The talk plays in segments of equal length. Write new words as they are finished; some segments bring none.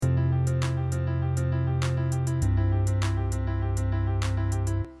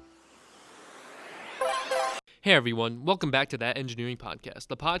Hey everyone, welcome back to That Engineering Podcast,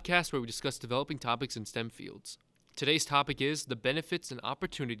 the podcast where we discuss developing topics in STEM fields. Today's topic is the benefits and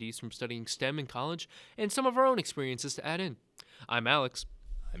opportunities from studying STEM in college and some of our own experiences to add in. I'm Alex.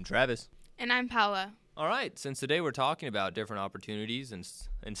 I'm Travis. And I'm Paula. All right, since today we're talking about different opportunities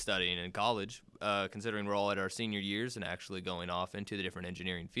in studying in college, considering we're all at our senior years and actually going off into the different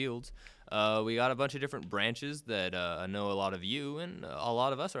engineering fields, we got a bunch of different branches that I know a lot of you and a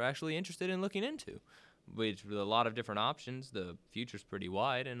lot of us are actually interested in looking into. With a lot of different options, the future's pretty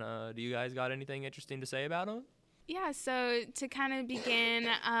wide. And do you guys got anything interesting to say about them? Yeah, so to kind of begin,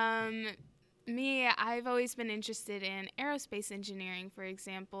 I've always been interested in aerospace engineering, for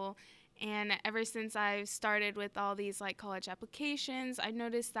example. And ever since I've started with all these college applications, I've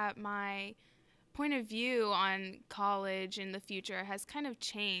noticed that my point of view on college in the future has kind of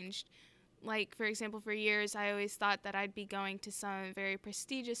changed. Like, for example, for years, I always thought that I'd be going to some very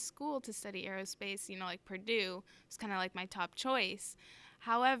prestigious school to study aerospace, like Purdue. It's kind of like my top choice.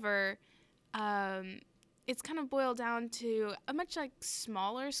 However, it's kind of boiled down to a much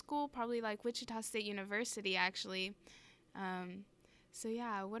smaller school, probably like Wichita State University, actually. So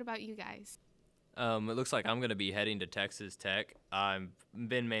yeah, what about you guys? It looks like I'm going to be heading to Texas Tech. I've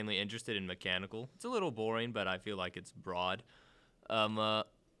been mainly interested in mechanical. It's a little boring, but I feel like it's broad.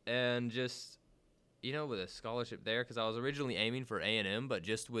 And just, with a scholarship there, because I was originally aiming for A&M, but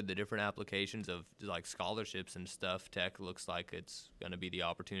just with the different applications of scholarships and stuff, Tech looks like it's going to be the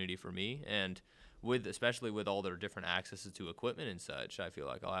opportunity for me. And especially with all their different accesses to equipment and such, I feel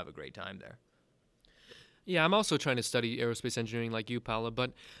like I'll have a great time there. Yeah, I'm also trying to study aerospace engineering like you, Paula,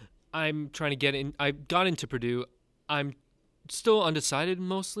 but I'm trying to get in. I got into Purdue. I'm still undecided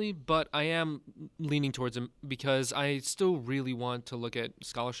mostly, but I am leaning towards them because I still really want to look at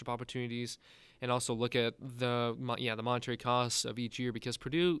scholarship opportunities and also look at the monetary costs of each year, because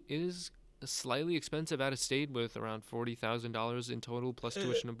Purdue is slightly expensive out of state with around $40,000 in total plus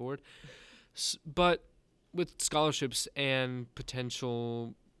tuition and board. But with scholarships and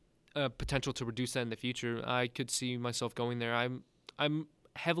potential to reduce that in the future, I could see myself going there. I'm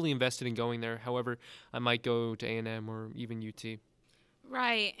heavily invested in going there. However, I might go to A&M or even UT.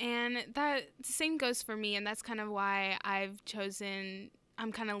 Right, and that same goes for me, and that's kind of why I'm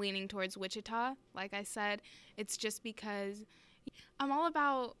kind of leaning towards Wichita. Like I said, it's just because I'm all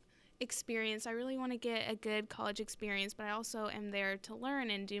about experience. I really want to get a good college experience, but I also am there to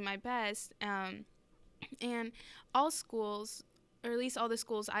learn and do my best. And all schools, or at least all the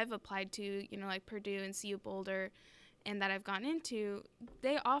schools I've applied to, like Purdue and CU Boulder, and that I've gone into,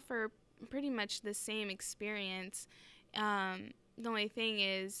 they offer pretty much the same experience. The only thing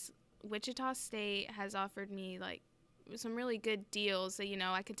is, Wichita State has offered me some really good deals that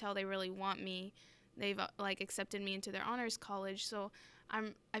I could tell they really want me. They've accepted me into their honors college, so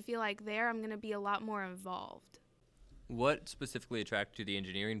I feel like there I'm gonna be a lot more involved. What specifically attracted you to the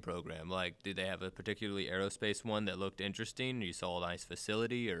engineering program? Did they have a particularly aerospace one that looked interesting? Or you saw a nice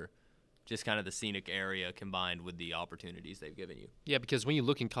facility, or just kind of the scenic area combined with the opportunities they've given you? Yeah, because when you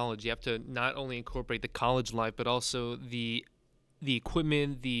look in college, you have to not only incorporate the college life, but also the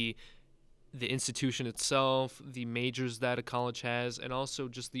equipment, the institution itself, the majors that a college has, and also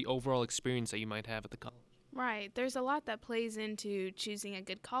just the overall experience that you might have at the college. Right. There's a lot that plays into choosing a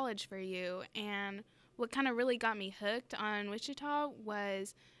good college for you. And what kind of really got me hooked on Wichita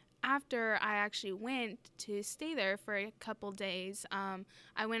was after I actually went to stay there for a couple days.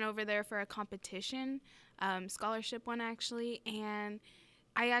 I went over there for a competition, scholarship one actually, and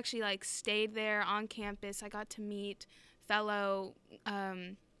I actually stayed there on campus. I got to meet fellow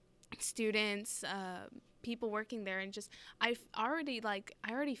students, people working there, and just I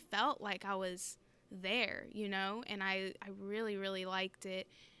already felt like I was there, and I really, really liked it.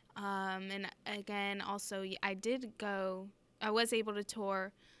 And again, also, I was able to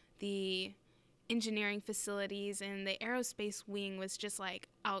tour the engineering facilities, and the aerospace wing was just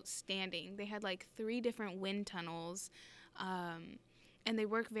outstanding. They had 3 different wind tunnels, and they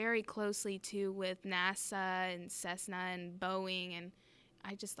work very closely too with NASA and Cessna and Boeing, and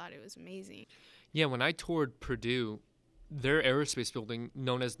I just thought it was amazing. Yeah, when I toured Purdue, their aerospace building,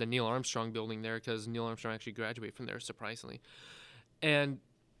 known as the Neil Armstrong building there, because Neil Armstrong actually graduated from there, surprisingly. And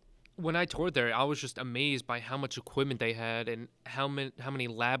when I toured there, I was just amazed by how much equipment they had and how much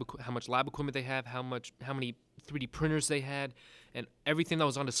lab equipment they have, how many 3D printers they had, and everything that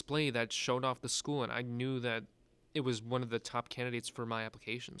was on display that showed off the school. And I knew that it was one of the top candidates for my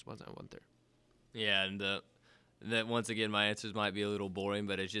applications once I went there. Yeah, and that once again, my answers might be a little boring,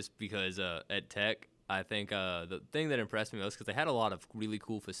 but it's just because at Tech, I think the thing that impressed me most, because they had a lot of really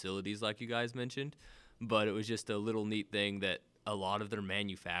cool facilities like you guys mentioned, but it was just a little neat thing that a lot of their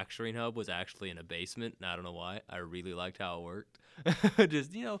manufacturing hub was actually in a basement, and I don't know why. I really liked how it worked.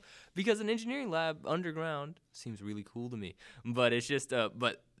 Just, because an engineering lab underground seems really cool to me. But it's just,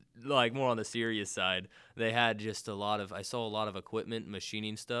 but like more on the serious side, they had just I saw a lot of equipment,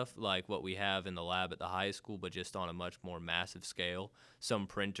 machining stuff, like what we have in the lab at the high school, but just on a much more massive scale. Some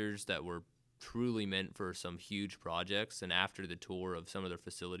printers that were truly meant for some huge projects. And after the tour of some of their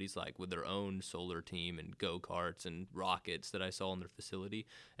facilities, like with their own solar team and go-karts and rockets that I saw in their facility,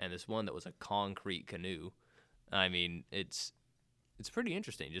 and this one that was a concrete canoe, I mean, it's pretty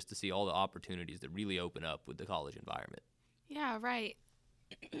interesting just to see all the opportunities that really open up with the college environment. Yeah, right.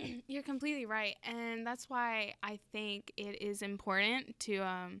 You're completely right. And that's why I think it is important to,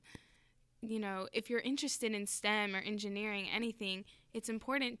 if you're interested in STEM or engineering, anything, it's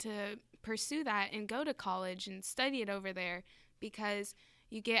important to pursue that and go to college and study it over there, because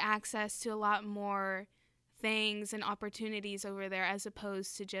you get access to a lot more things and opportunities over there as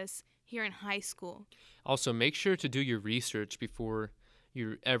opposed to just here in high school. Also, make sure to do your research before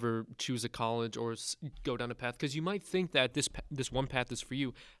you ever choose a college or go down a path, because you might think that this one path is for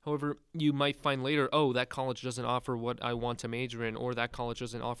you. However, you might find later, oh, that college doesn't offer what I want to major in, or that college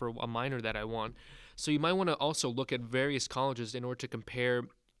doesn't offer a minor that I want. So you might want to also look at various colleges in order to compare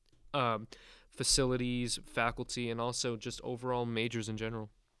facilities, faculty, and also just overall majors in general.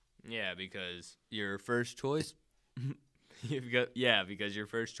 Yeah, because your first choice because your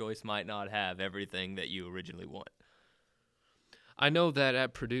first choice might not have everything that you originally want. I know that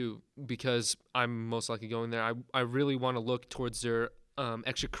at Purdue, because I'm most likely going there, I really want to look towards their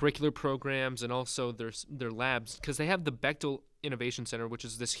extracurricular programs and also their labs, because they have the Bechtel Innovation Center, which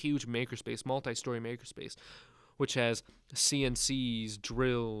is this huge makerspace, multi-story makerspace, which has CNCs,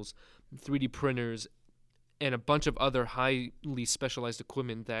 drills, 3D printers, and a bunch of other highly specialized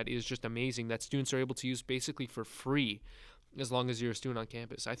equipment that is just amazing, that students are able to use basically for free as long as you're a student on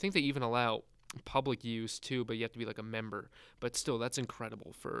campus. I think they even allow public use too, but you have to be like a member. But still, that's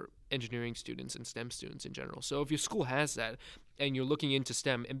incredible for engineering students and STEM students in general. So if your school has that and you're looking into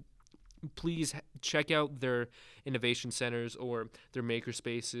STEM, please check out their innovation centers or their maker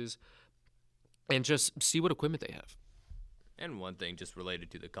spaces and just see what equipment they have. And one thing just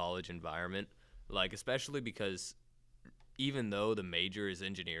related to the college environment, like especially because even though the major is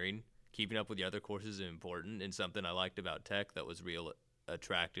engineering, keeping up with the other courses is important. And something I liked about tech that was real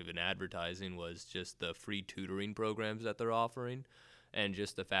attractive in advertising was just the free tutoring programs that they're offering, and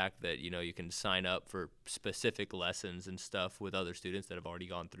just the fact that you can sign up for specific lessons and stuff with other students that have already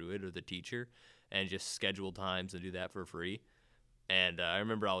gone through it, or the teacher, and just schedule times and do that for free. And I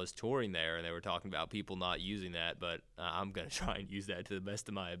remember I was touring there and they were talking about people not using that, but I'm going to try and use that to the best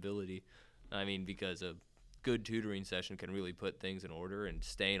of my ability. I mean, because a good tutoring session can really put things in order, and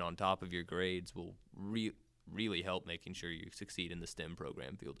staying on top of your grades will really help making sure you succeed in the STEM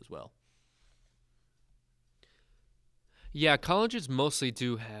program field as well. Yeah, colleges mostly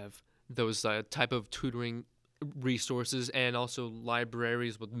do have those type of tutoring resources, and also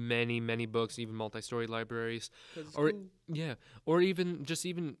libraries with many books, even multi-story libraries. Or Cool. yeah, or even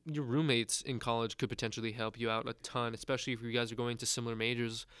your roommates in college could potentially help you out a ton, especially if you guys are going to similar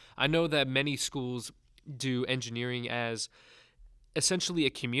majors. I know that many schools do engineering as essentially a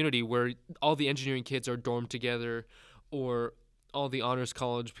community where all the engineering kids are dormed together, or all the honors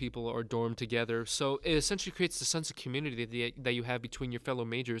college people are dormed together. So it essentially creates the sense of community that you have between your fellow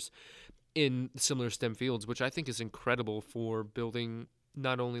majors in similar STEM fields, which I think is incredible for building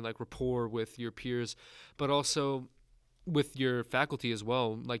not only like rapport with your peers, but also with your faculty as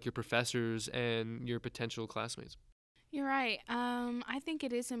well, like your professors and your potential classmates. You're right. I think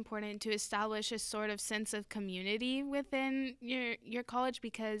it is important to establish a sort of sense of community within your college,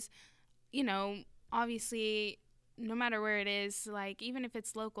 because, obviously, no matter where it is, like even if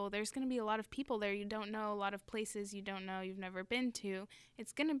it's local, there's going to be a lot of people there you don't know, a lot of places you don't know, you've never been to.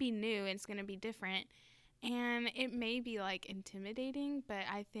 It's going to be new, it's going to be different, and it may be like intimidating, but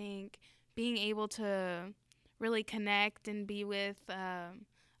I think being able to really connect and be with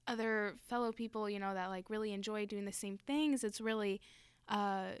other fellow people, that like really enjoy doing the same things, it's really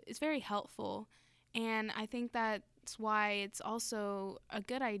it's very helpful. And I think that's why it's also a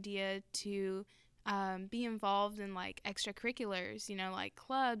good idea to be involved in like extracurriculars, like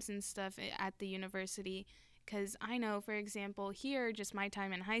clubs and stuff at the university. Because I know, for example, here, just my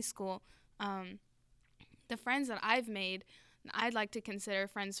time in high school, the friends that I've made, I'd like to consider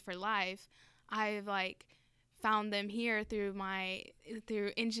friends for life. I've like found them here through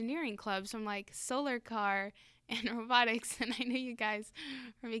engineering clubs, from like solar car and robotics. And I know you guys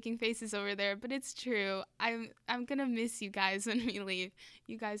are making faces over there, but it's true. I'm gonna miss you guys when we leave.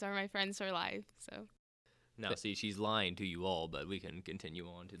 You guys are my friends for life. So Now, see, she's lying to you all, but we can continue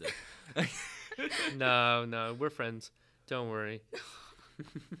on to the. No, we're friends. Don't worry.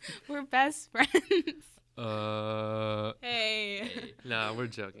 We're best friends. Uh, Hey. no, we're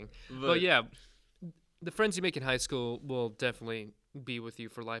joking. But yeah, the friends you make in high school will definitely be with you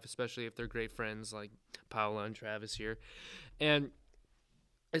for life, especially if they're great friends like Paula and Travis here. And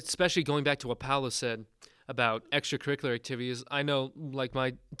especially going back to what Paula said about extracurricular activities, I know, like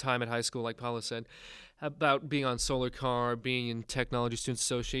my time at high school, like Paula said, about being on Solar Car, being in Technology Students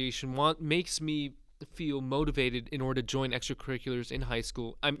Association, makes me feel motivated in order to join extracurriculars in high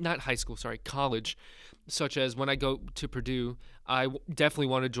school. I'm not high school, sorry, college, such as when I go to Purdue, definitely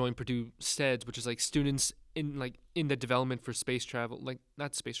want to join Purdue STEDS, which is like students in the development for space travel, like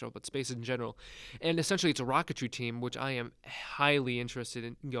not space travel, but space in general. And essentially, it's a rocketry team, which I am highly interested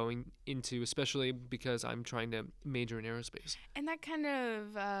in going into, especially because I'm trying to major in aerospace. And that kind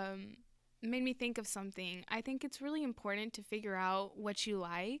of made me think of something. I think it's really important to figure out what you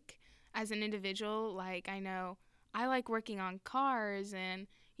like as an individual. Like, I know I like working on cars and,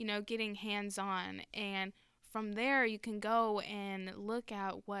 getting hands on. And from there, you can go and look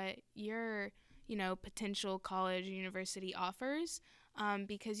at what your, potential college or university offers,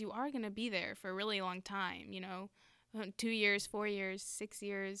 because you are going to be there for a really long time, 2 years, 4 years, 6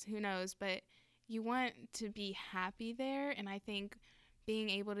 years, who knows. But you want to be happy there. And I think being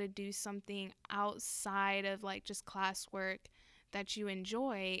able to do something outside of like just classwork that you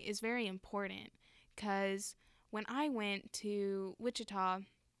enjoy is very important. Because when I went to Wichita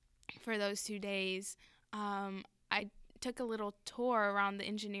for those 2 days, I took a little tour around the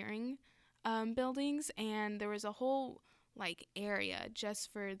engineering buildings, and there was a whole like area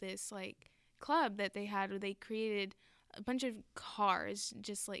just for this like club that they had, where they created a bunch of cars,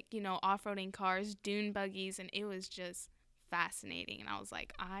 just like, off-roading cars, dune buggies, and it was just fascinating. And I was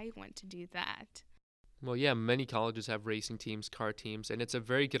like, I want to do that. Well, yeah, many colleges have racing teams, car teams, and it's a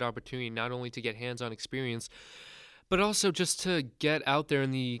very good opportunity not only to get hands-on experience, but also just to get out there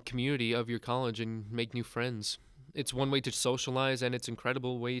in the community of your college and make new friends. It's one way to socialize, and it's an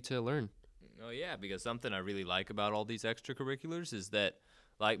incredible way to learn. Oh yeah, because something I really like about all these extracurriculars is that,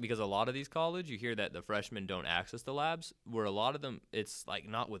 like, because a lot of these college, you hear that the freshmen don't access the labs, where a lot of them, it's like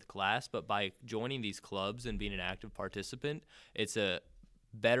not with class, but by joining these clubs and being an active participant, it's a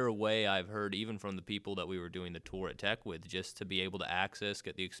better way, I've heard, even from the people that we were doing the tour at Tech with, just to be able to access,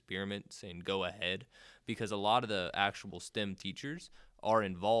 get the experiments, and go ahead. Because a lot of the actual STEM teachers are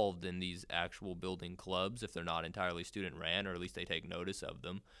involved in these actual building clubs if they're not entirely student ran, or at least they take notice of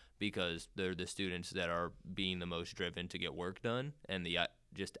them, because they're the students that are being the most driven to get work done, and the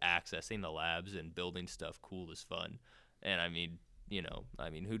just accessing the labs and building stuff cool is fun. And I mean,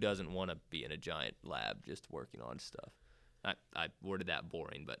 who doesn't want to be in a giant lab just working on stuff? I worded that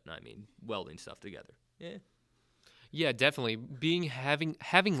boring, but I mean, welding stuff together. Yeah. Yeah, definitely.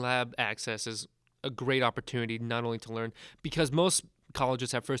 Having lab access is a great opportunity not only to learn, because most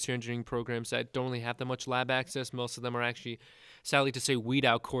colleges have first year engineering programs that don't really have that much lab access. Most of them are actually, sadly to say, weed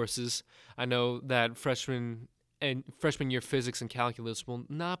out courses. I know that freshman year physics and calculus will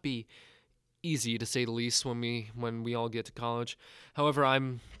not be easy, to say the least, when we all get to college. However,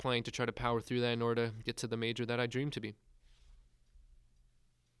 I'm planning to try to power through that in order to get to the major that I dream to be.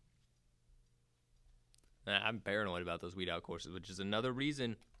 I'm paranoid about those weed out courses, which is another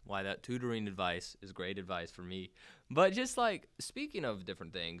reason why that tutoring advice is great advice for me. But just like, speaking of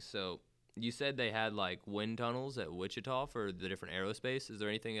different things, so you said they had like wind tunnels at Wichita for the different aerospace. Is there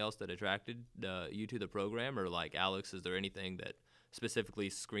anything else that attracted you to the program? Or like, Alex, is there anything that specifically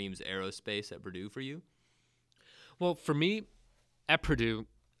screams aerospace at Purdue for you? Well, for me, at Purdue,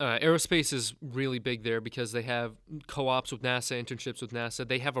 aerospace is really big there because they have co-ops with NASA, internships with NASA.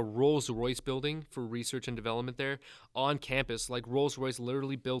 They have a Rolls-Royce building for research and development there on campus. Like, Rolls-Royce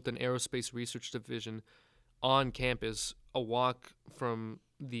literally built an aerospace research division on campus, a walk from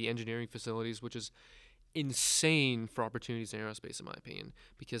the engineering facilities, which is insane for opportunities in aerospace, in my opinion,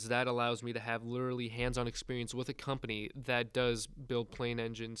 because that allows me to have literally hands-on experience with a company that does build plane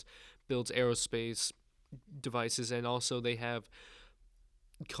engines, builds aerospace devices, and also they have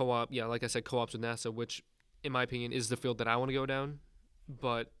like I said, co-ops with NASA, which in my opinion is the field that I want to go down.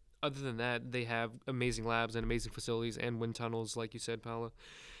 But other than that, they have amazing labs and amazing facilities and wind tunnels, like you said, Paula.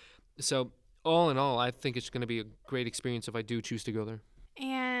 So all in all, I think it's going to be a great experience if I do choose to go there.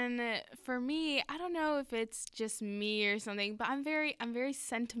 And for me, I don't know if it's just me or something, but I'm very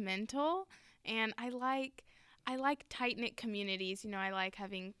sentimental, and I like tight-knit communities.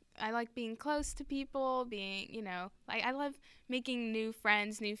 I like being close to people, like I love making new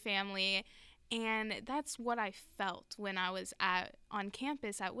friends, new family. And that's what I felt when I was on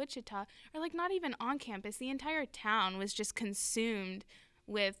campus at Wichita, or like not even on campus. The entire town was just consumed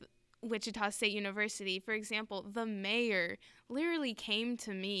with Wichita State University. For example, the mayor literally came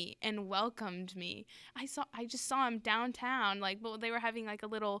to me and welcomed me. I just saw him downtown, like, well, they were having like a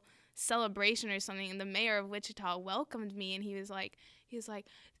little celebration or something, and the mayor of Wichita welcomed me, and he was like,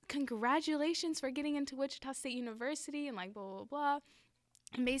 congratulations for getting into Wichita State University, and like blah blah blah,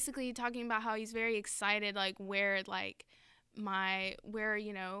 and basically talking about how he's very excited, like where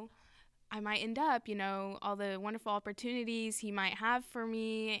you know I might end up, you know, all the wonderful opportunities he might have for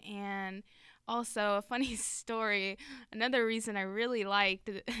me. And also a funny story, another reason I really liked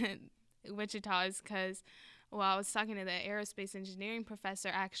Wichita is because, well, I was talking to the aerospace engineering professor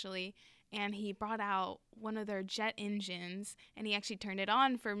actually, and he brought out one of their jet engines, and he actually turned it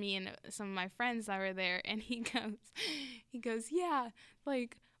on for me and some of my friends that were there, and he goes, yeah,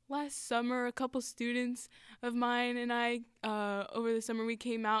 like last summer, a couple students of mine and I, over the summer, we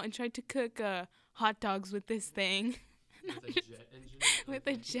came out and tried to cook hot dogs with this thing. With a jet engine? With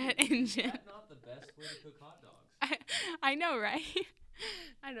a jet engine. Is that not the best way to cook hot dogs? I know, right?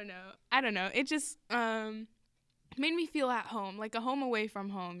 I don't know. It just made me feel at home, like a home away from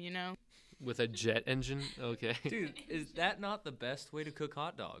home, you know? With a jet engine? Okay. Dude, is that not the best way to cook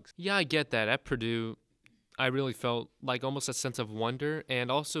hot dogs? Yeah, I get that. At Purdue, I really felt like almost a sense of wonder, and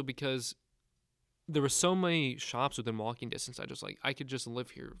also because there were so many shops within walking distance, I could just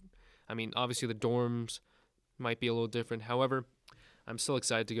live here. I mean, obviously the dorms might be a little different. However, I'm still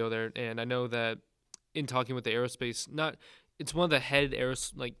excited to go there, and I know that in talking with the aerospace, it's one of the head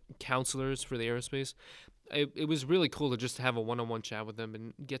counselors for the aerospace. It was really cool to just have a one-on-one chat with them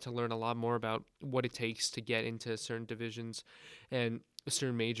and get to learn a lot more about what it takes to get into certain divisions and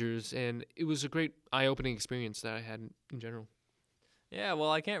certain majors, and it was a great eye-opening experience that I had in general. Yeah,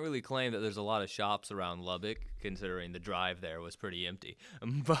 well, I can't really claim that there's a lot of shops around Lubbock, considering the drive there was pretty empty.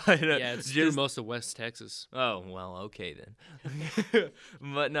 But yeah, it's through most of West Texas. Oh, well, okay then.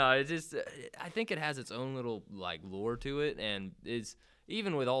 But no, it just I think it has its own little like lore to it, and is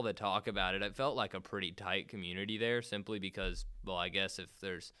even with all the talk about it, it felt like a pretty tight community there, simply because, well, I guess if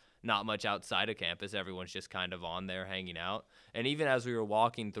there's not much outside of campus, everyone's just kind of on there hanging out. And even as we were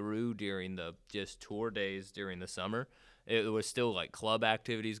walking through during the just tour days during the summer, it was still like club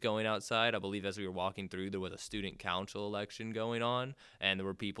activities going outside. I believe as we were walking through, there was a student council election going on, and there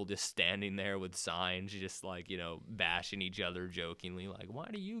were people just standing there with signs, just like, you know, bashing each other jokingly, like, why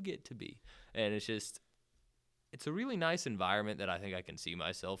do you get to be? And it's a really nice environment that I think I can see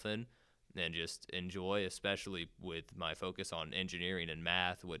myself in and just enjoy, especially with my focus on engineering and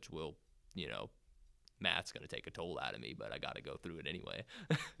math, which will, you know, math's going to take a toll out of me, but I got to go through it anyway.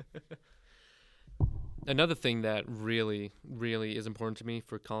 Another thing that really, really is important to me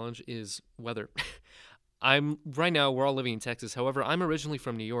for college is weather. Right now, we're all living in Texas. However, I'm originally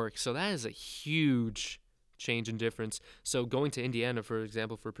from New York, so that is a huge change in difference. So going to Indiana, for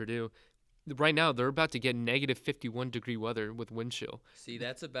example, for Purdue, right now they're about to get negative 51-degree weather with wind chill. See,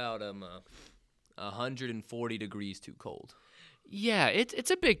 that's about 140 degrees too cold. Yeah,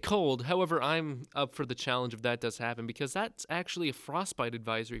 it's a bit cold. However, I'm up for the challenge if that does happen, because that's actually a frostbite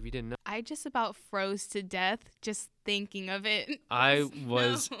advisory if you didn't know. I just about froze to death just thinking of it. I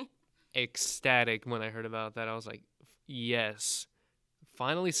was ecstatic when I heard about that. I was like, yes,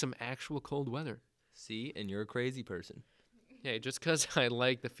 finally some actual cold weather. See, and you're a crazy person. Yeah, just because I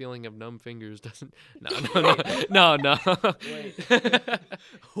like the feeling of numb fingers doesn't... No.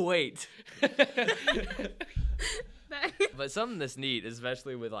 Wait. But something that's neat,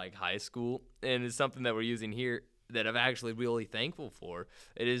 especially with like high school, and it's something that we're using here that I'm actually really thankful for.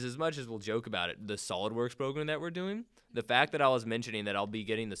 It is, as much as we'll joke about it, the SolidWorks program that we're doing. The fact that I was mentioning that I'll be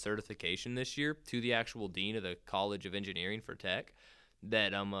getting the certification this year to the actual dean of the College of Engineering for Tech,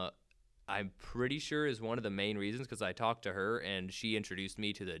 that I'm pretty sure is one of the main reasons, because I talked to her and she introduced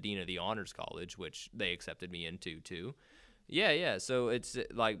me to the dean of the Honors College, which they accepted me into too. Yeah. So it's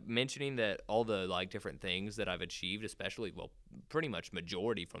like mentioning that all the like different things that I've achieved, especially, well, pretty much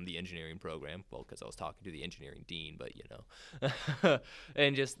majority from the engineering program. Well, because I was talking to the engineering dean, but you know,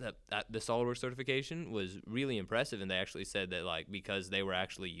 and just the SolidWorks certification was really impressive. And they actually said that like because they were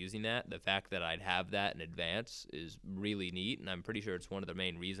actually using that, the fact that I'd have that in advance is really neat. And I'm pretty sure it's one of the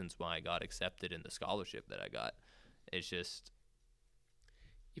main reasons why I got accepted in the scholarship that I got. It's just.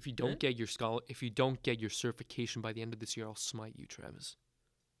 If you don't get your certification by the end of this year, I'll smite you, Travis.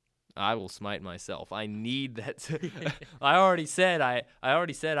 I will smite myself. I need that. I already said I'd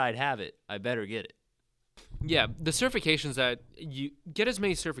have it. I better get it. Yeah, the certifications that you get, as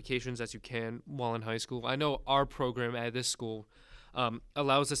many certifications as you can while in high school. I know our program at this school,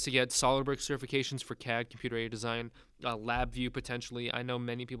 allows us to get SolidWorks certifications for CAD, computer aided design, LabVIEW potentially. I know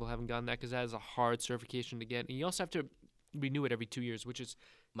many people haven't gotten that because that is a hard certification to get. And you also have to renew it every 2 years, which is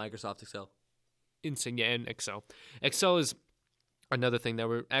Microsoft Excel. insane. Yeah, and Excel. Excel is another thing that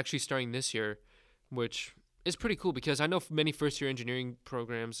we're actually starting this year, which is pretty cool because I know many first-year engineering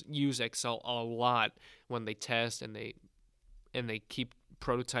programs use Excel a lot when they test and they keep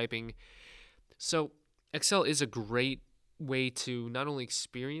prototyping. So Excel is a great way to not only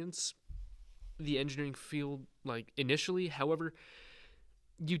experience the engineering field like initially, however,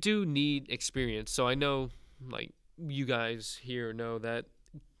 you do need experience. So I know like you guys here know that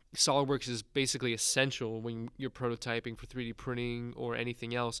SolidWorks is basically essential when you're prototyping for 3D printing or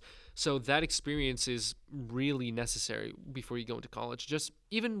anything else. So that experience is really necessary before you go into college. Just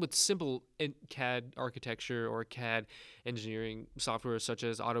even with simple CAD architecture or CAD engineering software such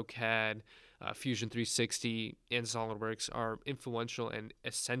as AutoCAD, Fusion 360, and SolidWorks are influential and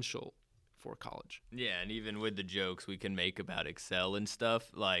essential for college. Yeah, and even with the jokes we can make about Excel and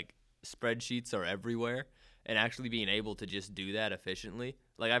stuff, like spreadsheets are everywhere, and actually being able to just do that efficiently.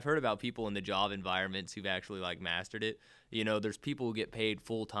 Like I've heard about people in the job environments who've actually like mastered it. You know, there's people who get paid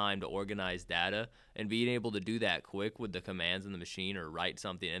full time to organize data, and being able to do that quick with the commands in the machine or write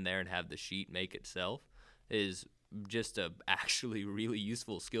something in there and have the sheet make itself is just a actually really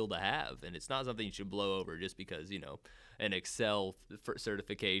useful skill to have. And it's not something you should blow over just because, you know, an Excel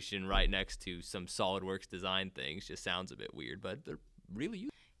certification right next to some SolidWorks design things just sounds a bit weird, but they're really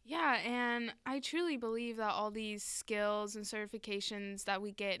useful. Yeah, and I truly believe that all these skills and certifications that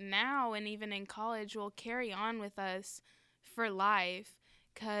we get now and even in college will carry on with us for life,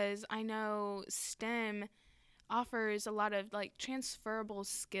 because I know STEM offers a lot of like transferable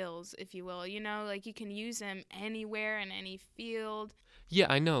skills, if you will. You know, like you can use them anywhere in any field. Yeah,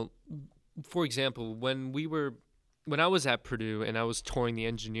 I know. For example, when I was at Purdue and I was touring the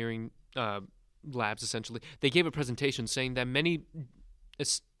engineering labs, essentially, they gave a presentation saying that many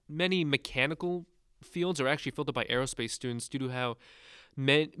mechanical fields are actually filled up by aerospace students due to how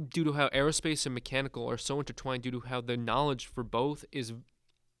aerospace and mechanical are so intertwined, due to how the knowledge for both is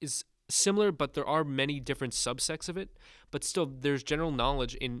similar, but there are many different subsects of it. But still, there's general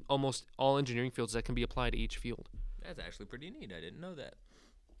knowledge in almost all engineering fields that can be applied to each field. That's actually pretty neat. I didn't know that.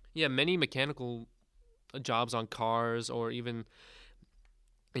 Yeah, many mechanical jobs on cars or even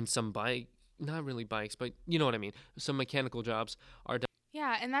in some not really bikes, but you know what I mean. Some mechanical jobs are done.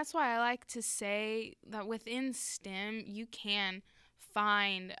 Yeah, and that's why I like to say that within STEM, you can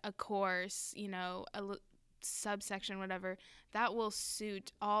find a course, you know, subsection, whatever, that will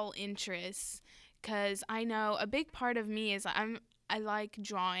suit all interests. Because I know a big part of me is I like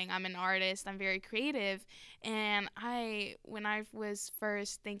drawing. I'm an artist. I'm very creative. And when I was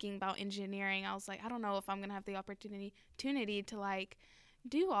first thinking about engineering, I was like, I don't know if I'm going to have the opportunity to like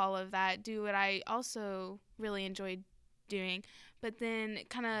do all of that, do what I also really enjoyed doing. But then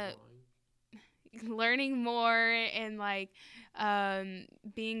kind of learning more and like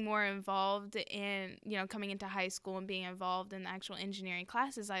being more involved in, you know, coming into high school and being involved in the actual engineering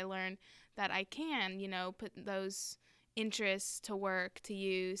classes, I learned that I can, you know, put those interests to work, to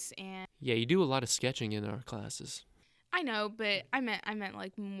use. And Yeah, you do a lot of sketching in our classes. I know, but I meant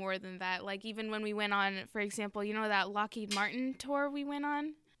like more than that. Like even when we went on, for example, you know, that Lockheed Martin tour we went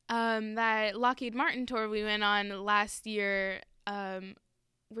on? That Lockheed Martin tour we went on last year,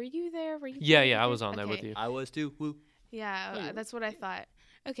 were you there? Yeah, I was on there with you. I was too. Woo. Yeah, that's what I thought.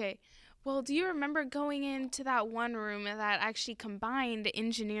 Okay. Well, do you remember going into that one room that actually combined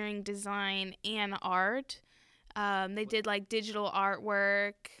engineering, design, and art? They did like digital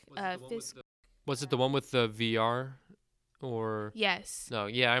artwork. Was it the one with the VR? Or Yes. no?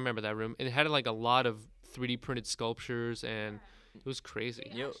 Yeah, I remember that room. It had like a lot of 3D printed sculptures, and it was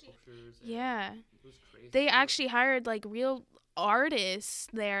crazy. Yeah. They actually hired like real artists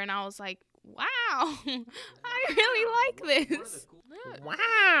there, and I was like, wow, I really like this.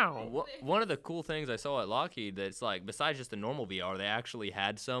 Wow. One of the cool things I saw at Lockheed that's like, besides just the normal VR, they actually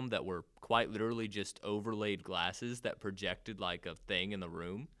had some that were quite literally just overlaid glasses that projected like a thing in the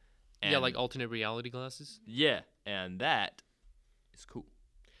room. Yeah, like alternate reality glasses. Yeah, and that is cool.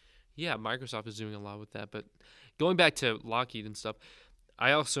 Yeah, Microsoft is doing a lot with that. But going back to Lockheed and stuff,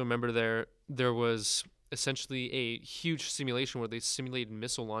 I also remember there was essentially a huge simulation where they simulated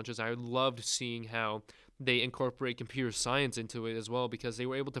missile launches. I loved seeing how they incorporate computer science into it as well, because they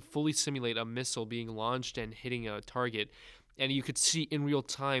were able to fully simulate a missile being launched and hitting a target, and you could see in real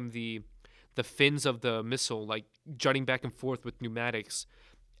time the fins of the missile like jutting back and forth with pneumatics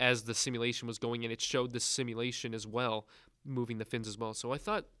as the simulation was going in. It showed the simulation as well, moving the fins as well. So I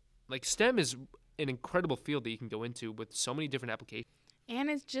thought like STEM is an incredible field that you can go into with so many different applications. And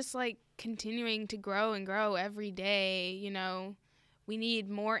it's just like continuing to grow and grow every day. You know, we need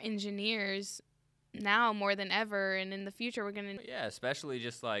more engineers now more than ever, and in the future we're gonna. Yeah, especially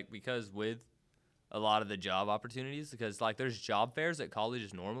just like because with a lot of the job opportunities, because like there's job fairs at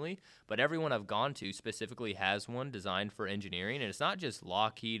colleges normally, but everyone I've gone to specifically has one designed for engineering, and it's not just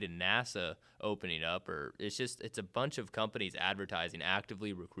Lockheed and NASA opening up, or it's a bunch of companies advertising,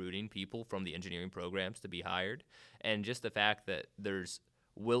 actively recruiting people from the engineering programs to be hired, and just the fact that there's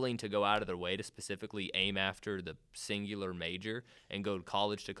willing to go out of their way to specifically aim after the singular major and go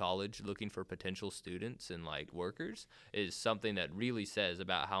college to college looking for potential students and like workers is something that really says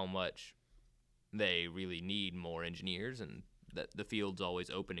about how much they really need more engineers and that the field's always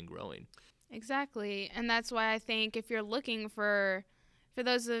open and growing. Exactly. And that's why I think if you're looking for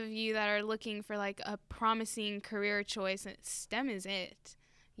those of you that are looking for like a promising career choice, STEM is it,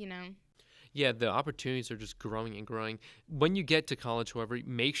 you know. Yeah, the opportunities are just growing and growing. When you get to college, however,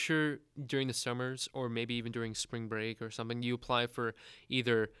 make sure during the summers or maybe even during spring break or something, you apply for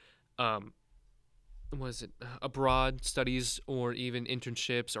either abroad studies or even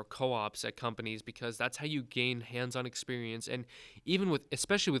internships or co-ops at companies, because that's how you gain hands-on experience. And even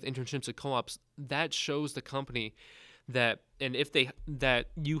especially with internships and co-ops, that shows the company that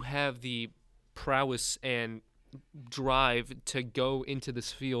you have the prowess and drive to go into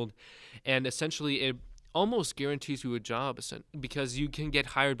this field, and essentially it almost guarantees you a job because you can get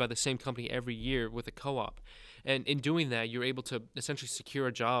hired by the same company every year with a co-op, and in doing that you're able to essentially secure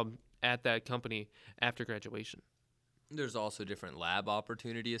a job at that company after graduation. There's also different lab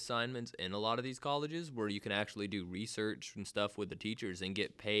opportunity assignments in a lot of these colleges where you can actually do research and stuff with the teachers and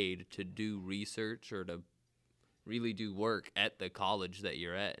get paid to do research or to really do work at the college that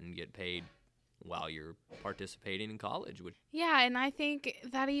you're at and get paid while you're participating in college. Yeah, and I think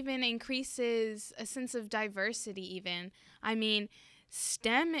that even increases a sense of diversity even. I mean,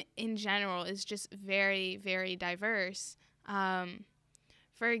 STEM in general is just very, very diverse.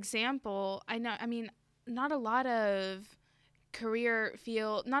 For example, not a lot of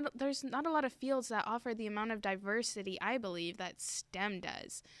there's not a lot of fields that offer the amount of diversity I believe that STEM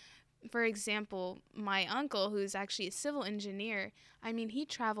does. For example, my uncle, who's actually a civil engineer, he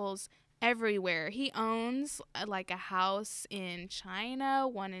travels everywhere. He owns like a house in China,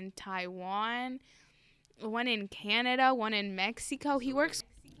 one in Taiwan, one in Canada, one in Mexico. He works.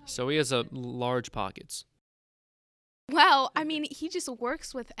 So he has large pockets. Well, he just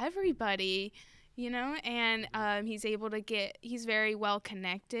works with everybody, and he's very well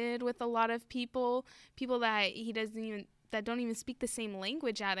connected with a lot of people that don't even speak the same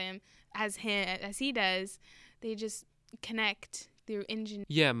language as he does. They just connect through engineering.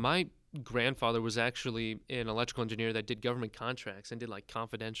 Yeah, my grandfather was actually an electrical engineer that did government contracts and did like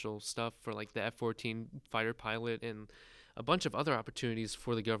confidential stuff for like the F-14 fighter pilot and a bunch of other opportunities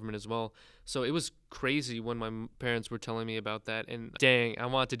for the government as well. So it was crazy when my parents were telling me about that, and dang, I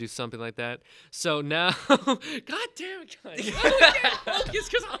want to do something like that. So now, God damn it, guys. I can't focus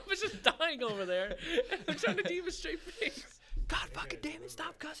because I was just dying over there. I'm trying to keep a straight face. God fucking damn it,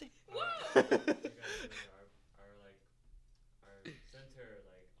 stop cussing. Our center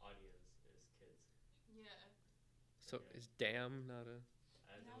audience is kids. Yeah. So is damn not a...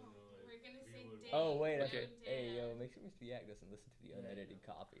 We're going to say day. Oh, wait, okay. Hey, yo, make sure Mr. Yak doesn't listen to the unedited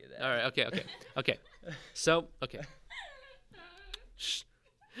copy of that. All right, okay. So, okay. Shh.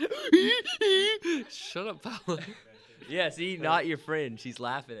 Shut up, Paolo. Yeah, see, not your friend. She's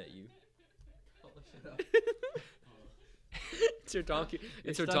laughing at you. It's her donkey.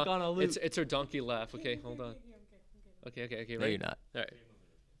 It's her stuck on a loop. It's her donkey laugh. Okay, hold on. Okay. No, Right. you're not. All right.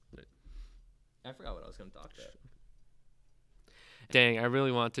 I forgot what I was going to talk about. Dang, I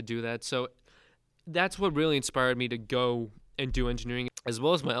really want to do that. So that's what really inspired me to go and do engineering, as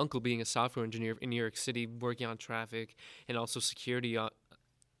well as my uncle being a software engineer in New York City, working on traffic and also security.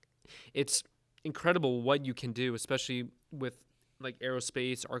 It's incredible what you can do, especially with like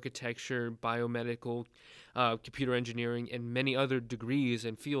aerospace, architecture, biomedical, computer engineering, and many other degrees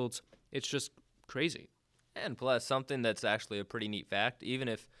and fields. It's just crazy. And plus, something that's actually a pretty neat fact, even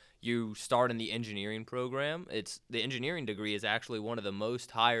if you start in the engineering program, the engineering degree is actually one of the most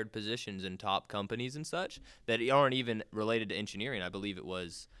hired positions in top companies and such that aren't even related to engineering. I believe it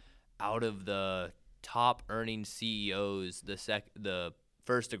was out of the top earning CEOs, the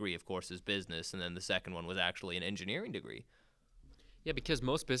first degree, of course, is business, and then the second one was actually an engineering degree. Yeah, because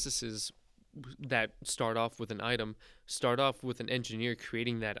most businesses that start off with an engineer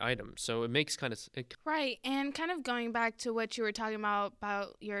creating that item. So it makes kind of... Right, and kind of going back to what you were talking about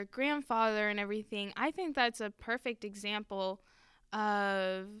your grandfather and everything, I think that's a perfect example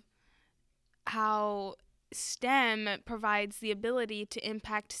of how STEM provides the ability to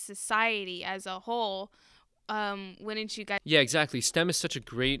impact society as a whole. Wouldn't you guys? Yeah, exactly. STEM is such a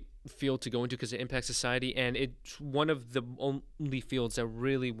great field to go into because it impacts society, and it's one of the only fields that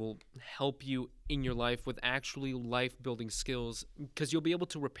really will help you in your life with actually life-building skills, because you'll be able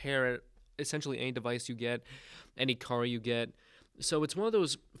to repair essentially any device you get, any car you get. So it's one of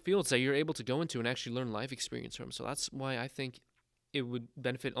those fields that you're able to go into and actually learn life experience from. So that's why I think it would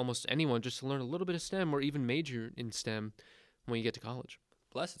benefit almost anyone just to learn a little bit of STEM or even major in STEM when you get to college.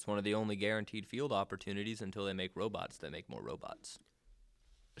 Plus, it's one of the only guaranteed field opportunities until they make robots that make more robots.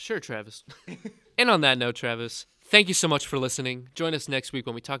 Sure, Travis. And on that note, Travis, thank you so much for listening. Join us next week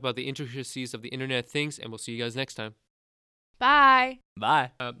when we talk about the intricacies of the Internet of Things, and we'll see you guys next time. Bye.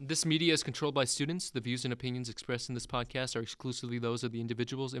 Bye. This media is controlled by students. The views and opinions expressed in this podcast are exclusively those of the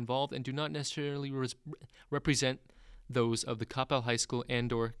individuals involved and do not necessarily represent those of the Coppell High School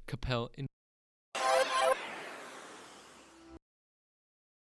and/or Capel